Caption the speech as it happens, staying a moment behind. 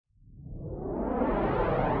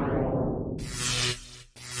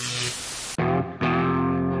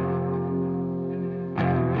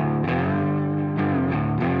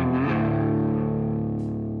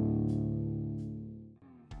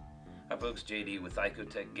folks, JD with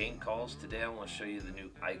ICOtec Game Calls. Today I want to show you the new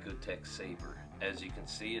ICOtec Sabre. As you can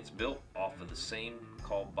see, it's built off of the same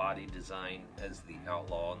call body design as the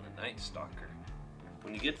Outlaw and the Night Stalker.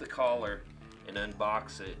 When you get the collar and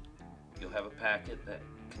unbox it, you'll have a packet that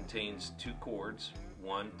contains two cords.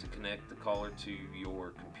 One to connect the collar to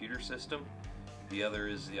your computer system. The other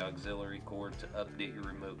is the auxiliary cord to update your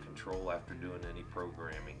remote control after doing any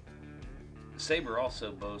programming. The Sabre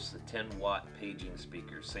also boasts a 10-watt paging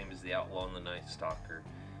speaker, same as the Outlaw and the Night Stalker,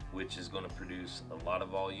 which is going to produce a lot of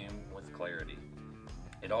volume with clarity.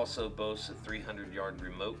 It also boasts a 300-yard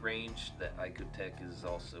remote range that ICOtec is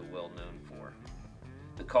also well known for.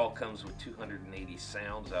 The call comes with 280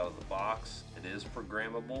 sounds out of the box. It is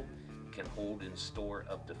programmable, can hold and store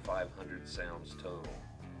up to 500 sounds total.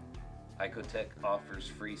 ICOtec offers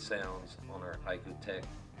free sounds on our ICOtec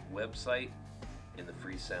website in the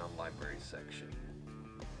free sound library section.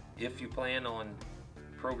 If you plan on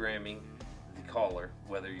programming the collar,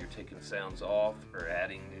 whether you're taking sounds off or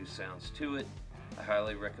adding new sounds to it, I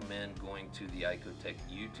highly recommend going to the ICOtec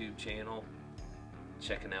YouTube channel,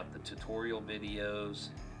 checking out the tutorial videos.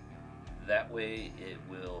 That way it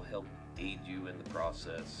will help aid you in the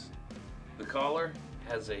process. The collar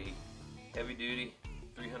has a heavy-duty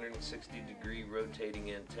 360-degree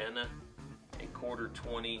rotating antenna, a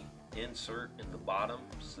 1/4-20 insert in the bottom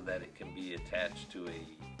so that it can be attached to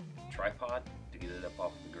a tripod to get it up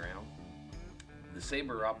off the ground. The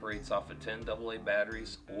Sabre operates off of 10 AA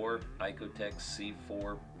batteries or ICOtec's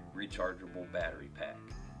C4 rechargeable battery pack.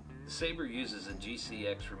 The Sabre uses a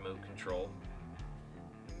GCX remote control.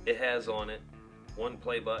 It has on it one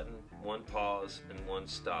play button, one pause, and one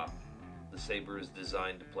stop. The Sabre is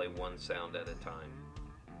designed to play one sound at a time.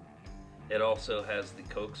 It also has the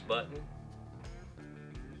coax button,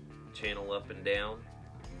 channel up and down,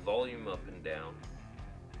 volume up and down,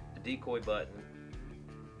 a decoy button,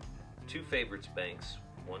 two favorites banks,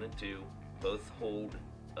 1 and 2, both hold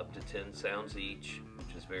up to 10 sounds each,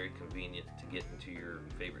 which is very convenient to get into your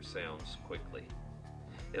favorite sounds quickly.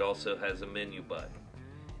 It also has a menu button.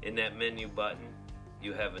 In that menu button,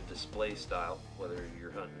 you have a display style, whether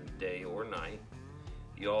you're hunting day or night.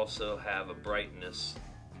 You also have a brightness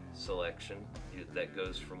selection that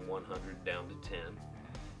goes from 100 down to 10.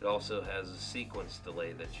 It also has a sequence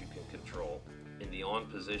delay that you can control. In the on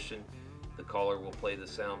position, the collar will play the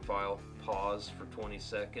sound file, pause for 20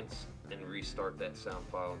 seconds, and restart that sound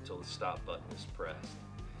file until the stop button is pressed.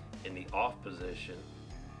 In the off position,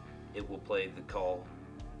 it will play the call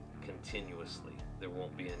continuously. There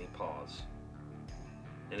won't be any pause.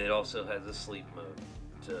 And it also has a sleep mode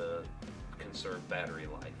to conserve battery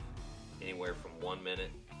life, anywhere from 1 minute,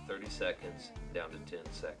 30 seconds, down to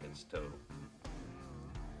 10 seconds total.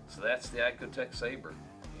 So that's the ICOtec Sabre.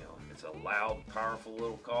 You know, it's a loud, powerful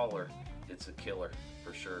little collar. It's a killer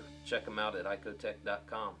for sure. Check them out at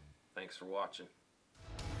ICOtec.com. Thanks for watching.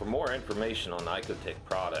 For more information on ICOtec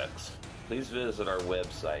products, please visit our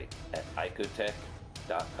website at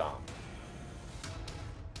ICOtec.com.